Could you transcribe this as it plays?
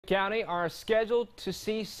County are scheduled to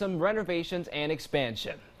see some renovations and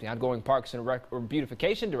expansion. The outgoing Parks and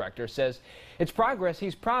Beautification Director says it's progress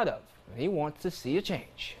he's proud of. He wants to see a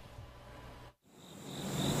change.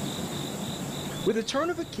 With a turn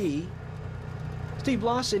of a key, Steve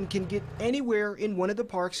Lawson can get anywhere in one of the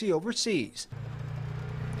parks he oversees.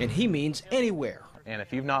 And he means anywhere. And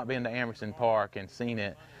if you've not been to Amerson Park and seen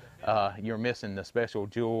it, you're missing the special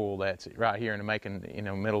jewel that's right here in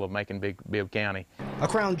the middle of Bibb County. A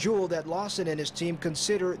crown jewel that Lawson and his team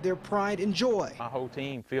consider their pride and joy. My whole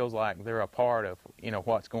team feels like they're a part of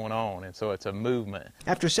what's going on, and so it's a movement.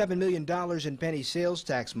 After $7 million in penny sales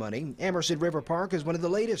tax money, Amerson River Park is one of the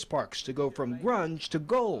latest parks to go from grunge to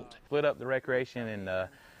gold. Split up the recreation and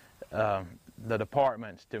the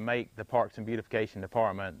departments to make the Parks and Beautification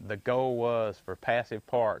Department. The goal was for passive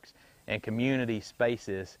parks and community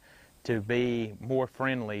spaces to be more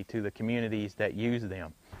friendly to the communities that use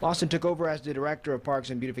them. Lawson took over as the Director of Parks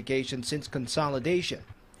and Beautification since consolidation.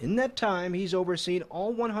 In that time, he's overseen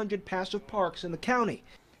all 100 passive parks in the county.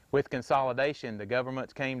 With consolidation, the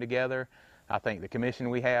governments came together. I think the commission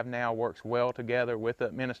we have now works well together with the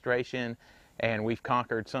administration, and we've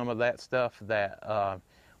conquered some of that stuff that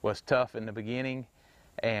was tough in the beginning,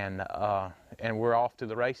 and we're off to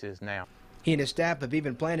the races now. He and his staff have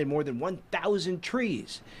even planted more than 1,000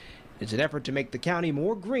 trees. It's an effort to make the county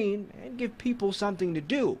more green and give people something to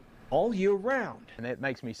do all year round. And it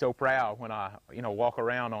makes me so proud when I walk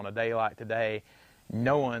around on a day like today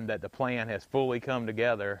knowing that the plan has fully come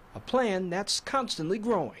together. A plan that's constantly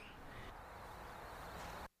growing.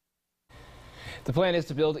 The plan is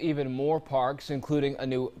to build even more parks, including a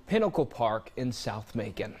new Pinnacle Park in South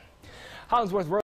Macon. Hollingsworth Road